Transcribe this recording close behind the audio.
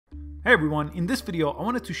Hey everyone, in this video I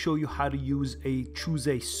wanted to show you how to use a choose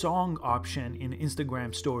a song option in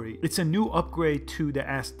Instagram story. It's a new upgrade to the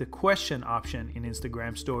ask the question option in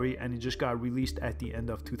Instagram story, and it just got released at the end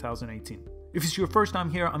of 2018. If it's your first time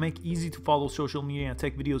here, I make easy to follow social media and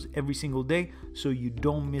tech videos every single day so you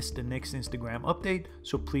don't miss the next Instagram update,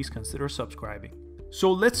 so please consider subscribing. So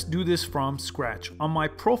let's do this from scratch. On my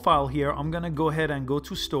profile here, I'm gonna go ahead and go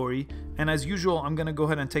to story, and as usual I'm gonna go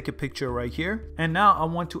ahead and take a picture right here, and now I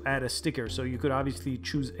want to add a sticker. So you could obviously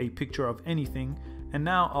choose a picture of anything, and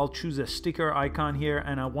now I'll choose a sticker icon here,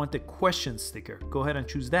 and I want the question sticker. Go ahead and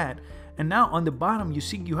choose that, and now on the bottom you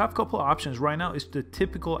see you have a couple of options. Right now it's the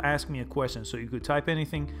typical ask me a question, so you could type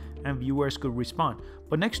anything and viewers could respond,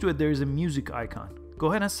 but next to it there is a music icon. Go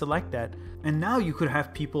ahead and select that, and now you could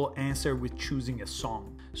have people answer with choosing a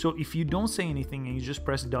song. So if you don't say anything and you just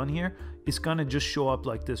press done here, it's gonna just show up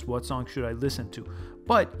like this: what song should I listen to?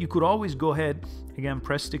 But you could always go ahead, again,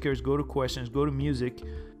 press stickers, go to questions, go to music,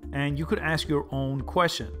 and you could ask your own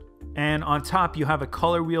question. And on top you have a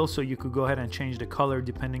color wheel, so you could go ahead and change the color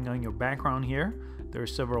depending on your background here. There are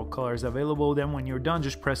several colors available. Then when you're done,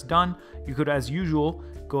 just press done. You could, as usual,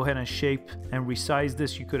 go ahead and shape and resize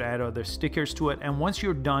this. You could add other stickers to it, and once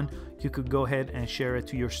you're done you could go ahead and share it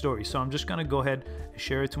to your story. So I'm just gonna go ahead and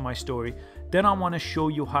share it to my story. Then I want to show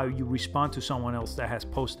you how you respond to someone else that has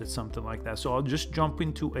posted something like that. So I'll just jump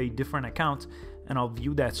into a different account and I'll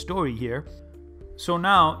view that story here. So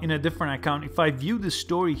now in a different account, if I view the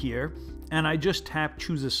story here and I just tap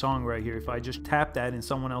choose a song right here, if I just tap that in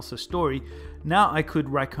someone else's story, now I could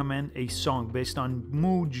recommend a song based on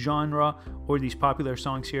mood, genre, or these popular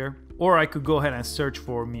songs here. Or I could go ahead and search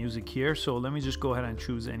for music here. So let me just go ahead and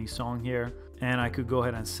choose any song here, and I could go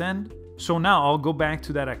ahead and send. So now I'll go back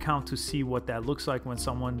to that account to see what that looks like when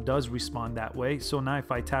someone does respond that way. So now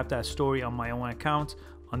if I tap that story on my own account,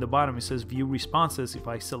 on the bottom it says view responses. If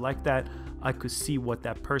I select that, I could see what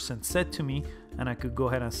that person said to me, and I could go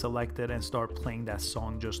ahead and select it and start playing that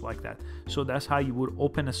song just like that. So that's how you would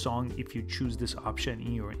open a song if you choose this option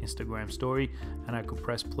in your Instagram story, and I could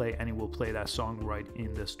press play and it will play that song right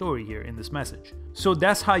in the story here in this message. So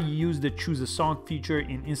that's how you use the choose a song feature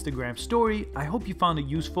in Instagram story. I hope you found it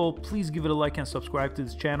useful. Please give it a like and subscribe to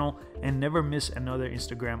this channel, and never miss another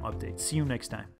Instagram update. See you next time.